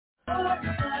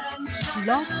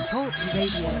Blog Talk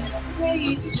Radio.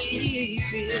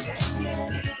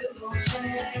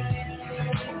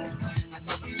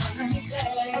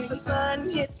 As the sun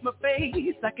hits my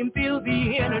face, I can feel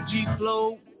the energy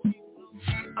flow.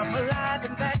 I'm alive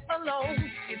and that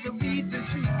alone is a reason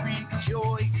to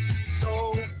rejoice. So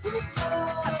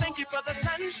I thank you for the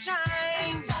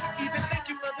sunshine, even thank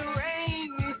you for the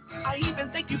rain. I even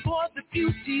thank you for the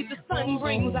beauty the sun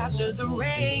brings after the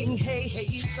rain. Hey,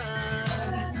 hey,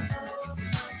 sun.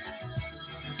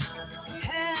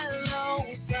 Hello,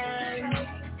 sun.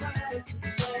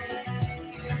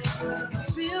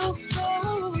 Feels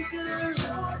so good.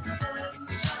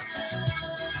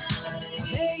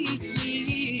 Makes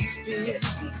me feel.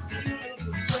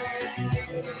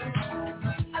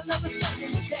 I love the sun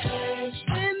in the day.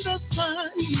 When the sun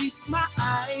meets my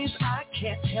eyes, I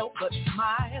can't help but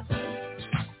smile.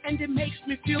 And it makes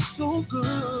me feel so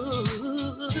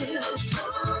good.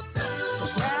 So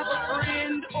grab a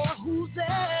friend or who's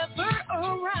ever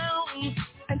around,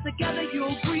 and together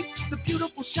you'll greet the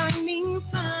beautiful shining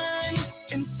sun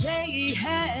and say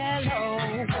hello.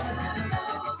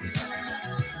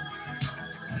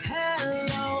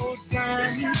 Hello,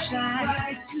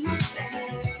 sunshine.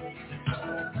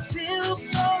 Feels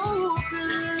so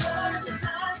good.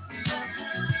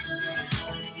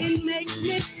 It makes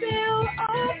me feel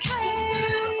okay.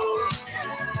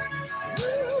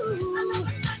 Ooh.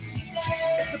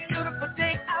 It's a beautiful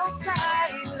day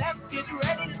outside. Let's get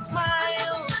ready to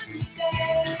smile.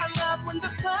 I love when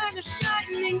the sun is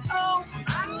shining. Oh,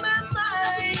 my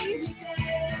mind.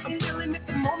 I'm feeling it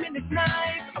the moment it's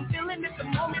nice. I'm feeling it the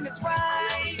moment it's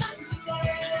right.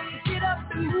 Get up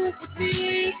and move with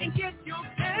me and get your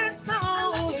dance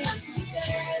on.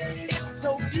 It's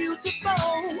so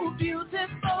beautiful,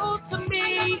 beautiful to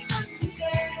me.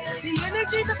 The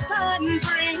energy the sun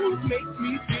brings makes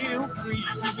me feel free.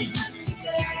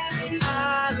 I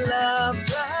love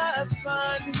the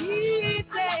sunny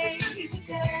day.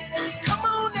 Come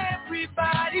on,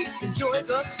 everybody, enjoy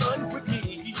the sun with me.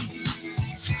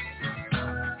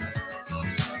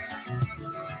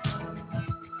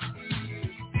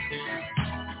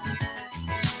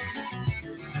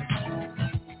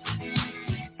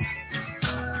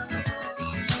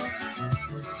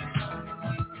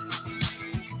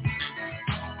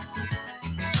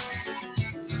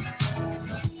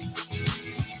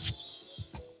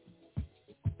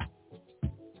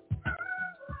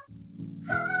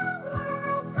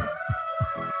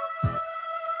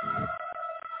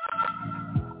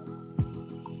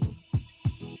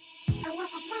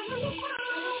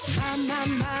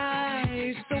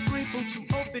 My, so grateful to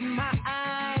open my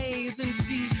eyes and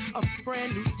see a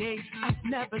brand new day I've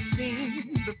never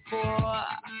seen before.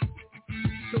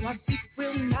 So I speak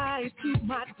real nice to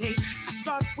my day. I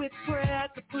start with prayer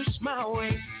to push my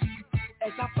way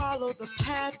as I follow the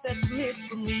path that's lit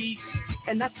for me,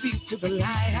 and I speak to the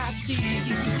light I see.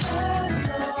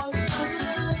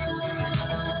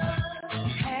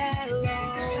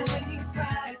 Hello, hello,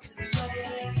 bright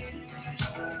today.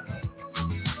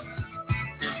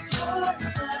 Your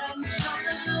sunshine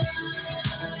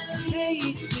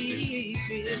makes me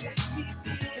feel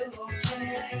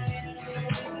okay.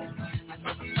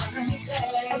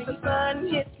 As the sun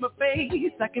hits my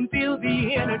face, I can feel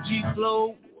the energy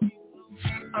flow.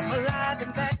 I'm alive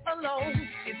and that alone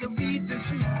is a reason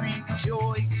to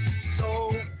rejoice. So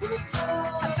I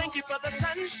thank you for the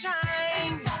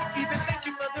sunshine, even thank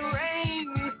you for the rain.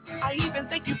 I even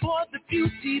thank you for the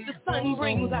beauty the sun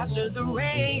brings after the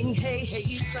rain. Hey,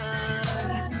 hey,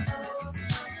 sun.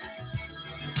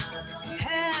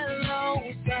 Hello,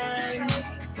 sun.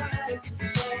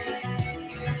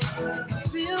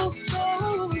 Feels so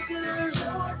good.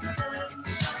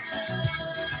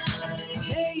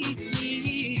 Makes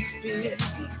me feel.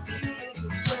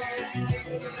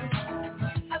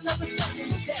 I love the sun in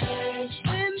the day.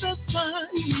 When the sun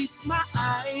meets my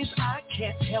eyes, I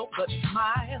can't help but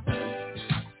smile.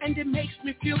 And it makes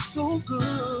me feel so good.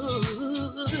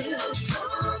 So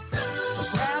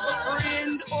grab a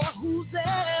friend or who's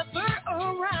ever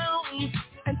around,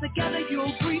 and together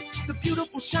you'll greet the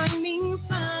beautiful shining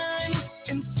sun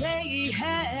and say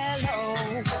hello.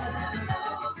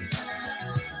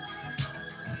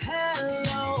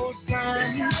 Hello,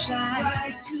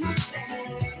 sunshine.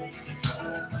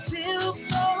 Feels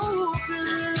so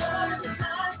good.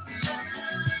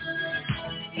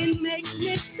 It makes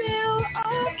me feel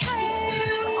okay.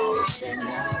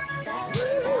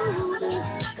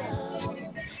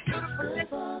 Beautiful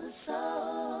for the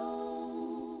soul.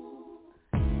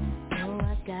 Oh, I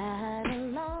got a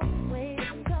long way to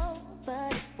go,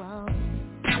 but it won't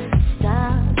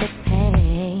stop the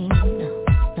pain.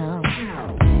 No.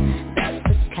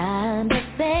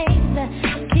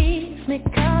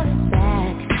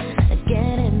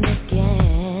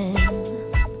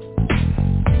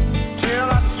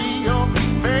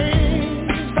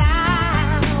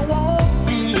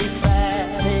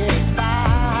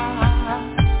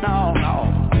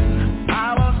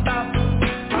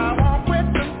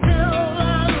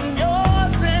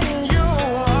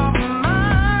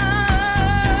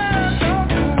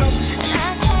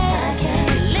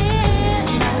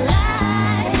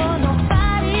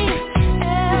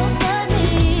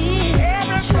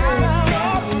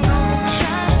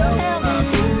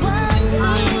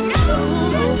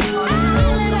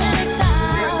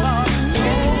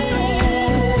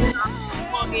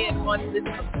 on this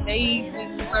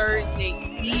amazing Thursday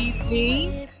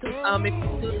evening. If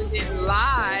you're tuning in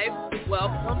live,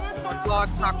 welcome on Blog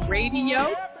Talk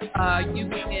Radio. You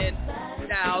can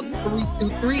dial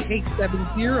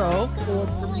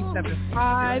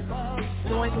 323-870-4375.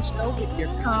 Join the show with your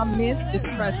comments. Just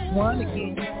press 1. Again,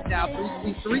 you can dial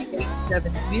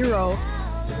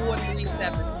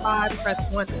 323-870-4375.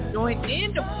 Press 1 to join.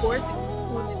 And, of course, if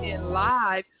you're tuning in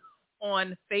live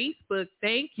on Facebook,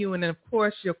 thank you. And, of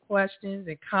course, your questions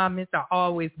and comments are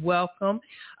always welcome.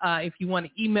 If you want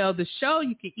to email the show,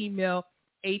 you can email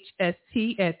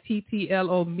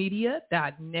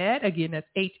hst@ttlomedia.net. Again, that's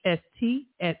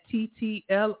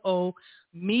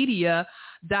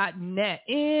hst@ttlomedia.net.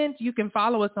 And you can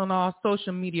follow us on all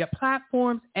social media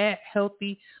platforms at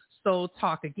Healthy Soul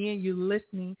Talk. Again, you're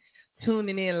listening,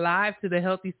 tuning in live to the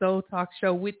Healthy Soul Talk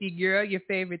show with your girl, your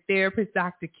favorite therapist,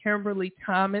 Dr. Kimberly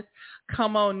Thomas.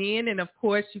 Come on in. And, of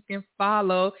course, you can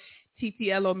follow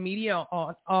TTLO Media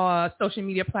on social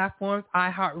media platforms,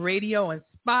 iHeartRadio and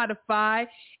Spotify,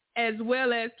 as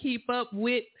well as keep up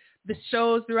with the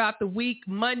shows throughout the week.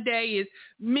 Monday is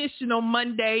Missional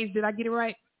Mondays. Did I get it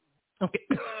right? Okay.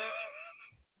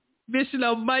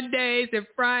 Missional Mondays, and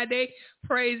Friday,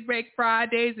 Praise Break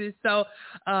Fridays. And so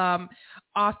awesome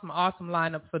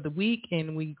lineup for the week,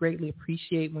 and we greatly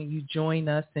appreciate when you join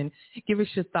us and give us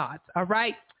your thoughts. All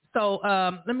right. So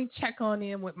let me check on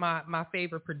in with my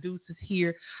favorite producers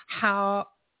here. How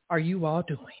are you all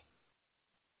doing?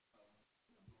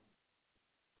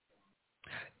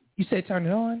 You said turn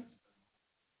it on?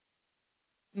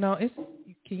 No,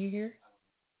 can you hear?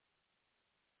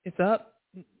 It's up?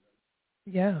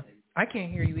 Yeah. I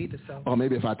can't hear you either, so. Or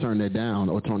maybe if I turn that down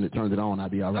or turned it on,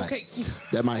 I'd be all right. Okay.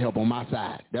 That might help on my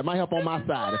side. If I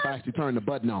actually turn the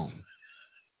button on.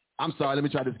 I'm sorry. Let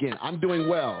me try this again. I'm doing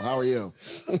well. How are you?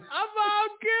 I'm all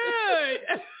good.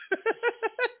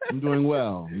 I'm doing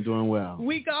well.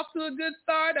 Week off to a good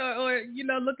start or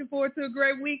looking forward to a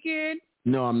great weekend?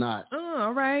 No, I'm not. Oh,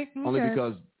 all right. Okay. Only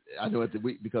because I know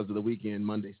because of the weekend,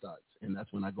 Monday starts, and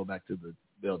that's when I go back to the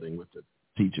building with the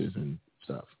teachers and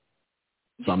stuff.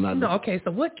 So I'm not. No, okay. So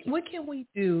what can we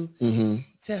do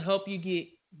to help you get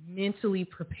mentally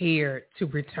prepared to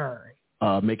return?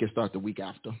 Make it start the week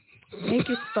after. Make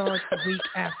it start the week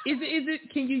after. Is it?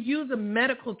 Can you use a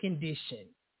medical condition?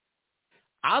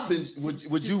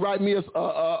 Would you write me a?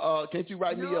 Can't you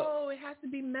write me a? No, it has to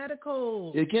be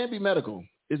medical. It can't be medical.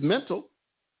 It's mental.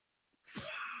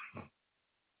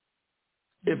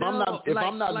 If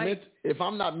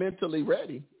I'm not mentally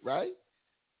ready, right?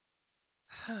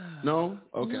 No?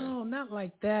 Okay. No, not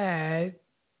like that.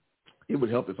 It would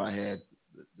help if I had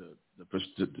the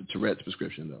Tourette's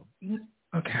prescription, though.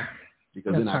 Okay.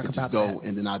 Because then I could just go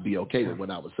and then I'd be okay with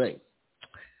what I would say.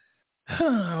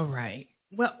 All right.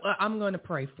 Well, I'm going to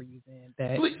pray for you then.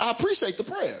 I appreciate the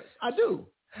prayers. I do.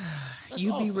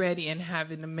 You be ready and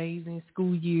have an amazing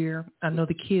school year. I know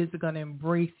the kids are going to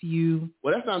embrace you.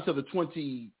 Well, that's not until the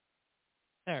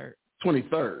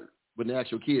 23rd when the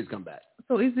actual kids come back.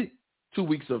 So is it 2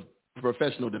 weeks of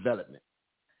professional development?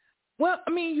 Well,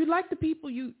 I mean, you like the people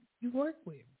you work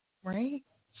with, right?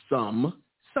 Some.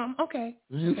 Okay.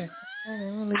 Okay.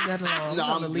 Leave that alone. No,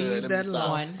 I'm leave that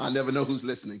alone. I never know who's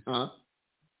listening, huh?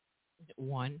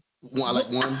 One. Like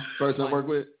one person I work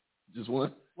with? Just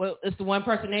one? Well, it's the one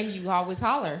person name you always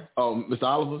holler. Oh, Mr.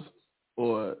 Oliver's?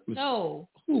 Or Mr. No.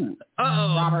 Who?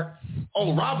 Robert.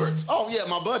 Oh, Roberts. Oh, yeah,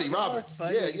 my buddy, Roberts.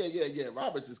 Yeah.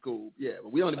 Roberts is cool. Yeah,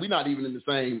 but we're not even in the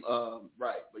same,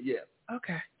 right, but yeah.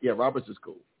 Okay. Yeah, Roberts is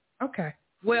cool. Okay.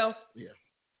 Well. Yeah.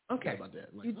 Okay. About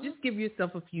that. Like, you just give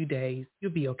yourself a few days.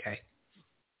 You'll be okay.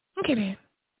 Okay, man.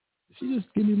 She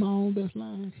just give me my own best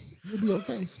line. You'll be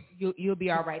okay. You'll be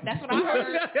all right. That's what I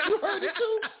heard. You heard it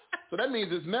too? So that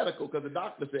means it's medical because the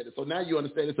doctor said it. So now you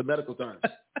understand it's a medical term.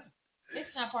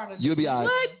 It's not part of You'll be all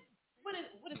right. What is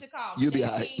it called? You'll be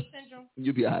all right. Syndrome?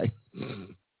 You'll be all right.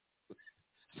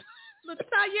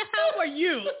 Latoya, how are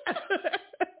you?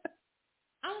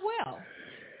 I'm well.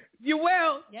 You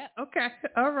well? Yeah. Okay.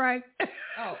 All right.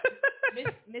 Oh, Miss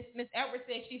Edwards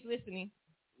said she's listening.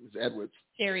 Miss Edwards.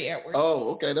 Sherry Edwards.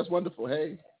 Oh, okay. That's wonderful.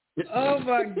 Hey. Oh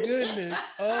my goodness.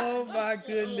 I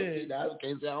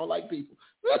can't say I don't like people.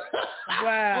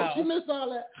 Wow. Oh, she missed all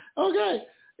that. Okay.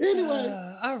 Anyway.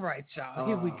 All right, y'all.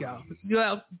 Here we go.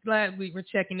 Well, glad we were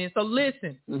checking in. So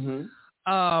listen.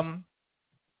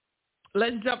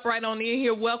 Let's jump right on in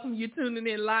here. Welcome you tuning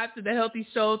in live to the Healthy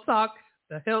Soul Talk,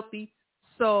 the Healthy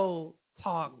Soul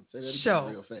Talk show.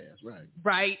 Real fast, right?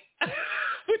 Right.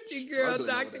 With your girl,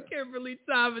 Dr. Kimberly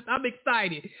Thomas. I'm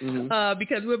excited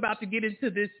because we're about to get into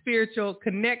this spiritual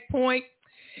connect point.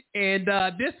 And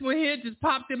this one here just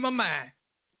popped in my mind.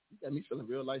 got me feeling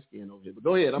real light skinned over here. But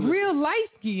go ahead. Real light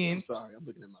skinned? I'm sorry. I'm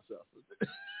looking at myself.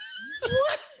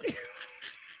 What?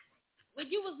 Well,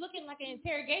 you was looking like an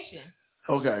interrogation.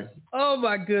 Okay. Oh,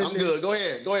 my goodness. I'm good. Go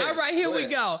ahead. Go ahead. All right, here we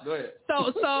go. Go ahead.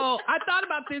 So I thought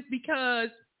about this because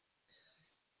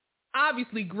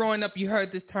obviously growing up, you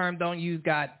heard this term, don't use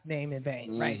God's name in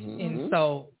vain, right? Mm-hmm. And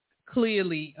so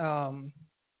clearly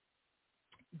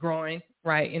growing,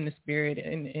 right, in the spirit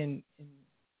and in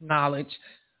knowledge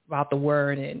about the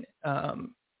word. And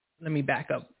let me back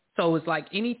up. So it's like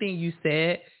anything you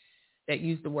said that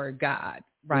used the word God,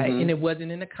 right? Mm-hmm. And it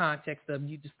wasn't in the context of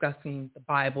you discussing the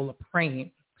Bible or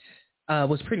praying,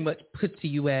 was pretty much put to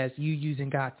you as you using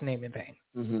God's name in vain,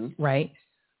 Mm-hmm. right?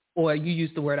 Or you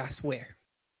use the word I swear.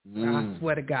 I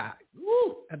swear to God.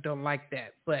 Woo. I don't like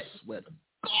that. But Swear to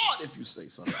God if you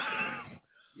say something.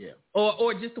 Yeah.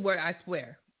 Or just the word I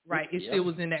swear, right? It Yeah. still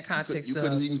was in that context. You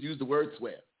couldn't even use the word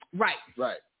swear. Right.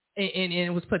 Right. And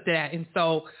it was put to that. And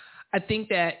so I think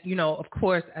that, of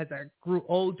course, as I grew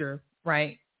older,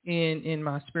 right, in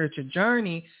my spiritual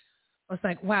journey, I was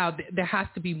like, wow, there has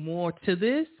to be more to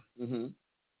this, mm-hmm.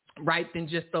 right, than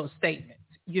just those statements,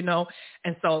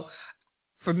 And so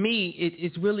for me,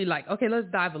 it's really like, okay, let's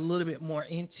dive a little bit more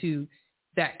into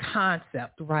that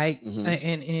concept, right,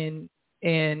 mm-hmm.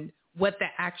 and what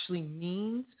that actually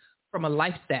means from a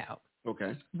lifestyle.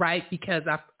 Okay. Right, because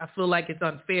I feel like it's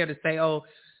unfair to say, oh,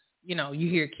 you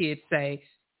hear kids say,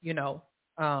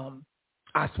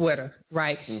 I swear to,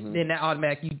 right? Mm-hmm. Then that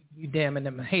automatic you damning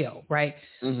them to hell, right?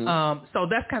 Mm-hmm. So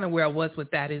that's kind of where I was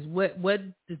with that is what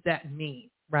does that mean,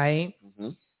 right? Mm-hmm.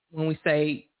 When we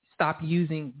say stop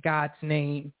using God's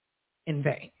name in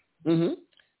vain. Mm-hmm.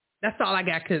 That's all I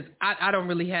got because I don't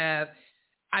really have,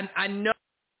 I know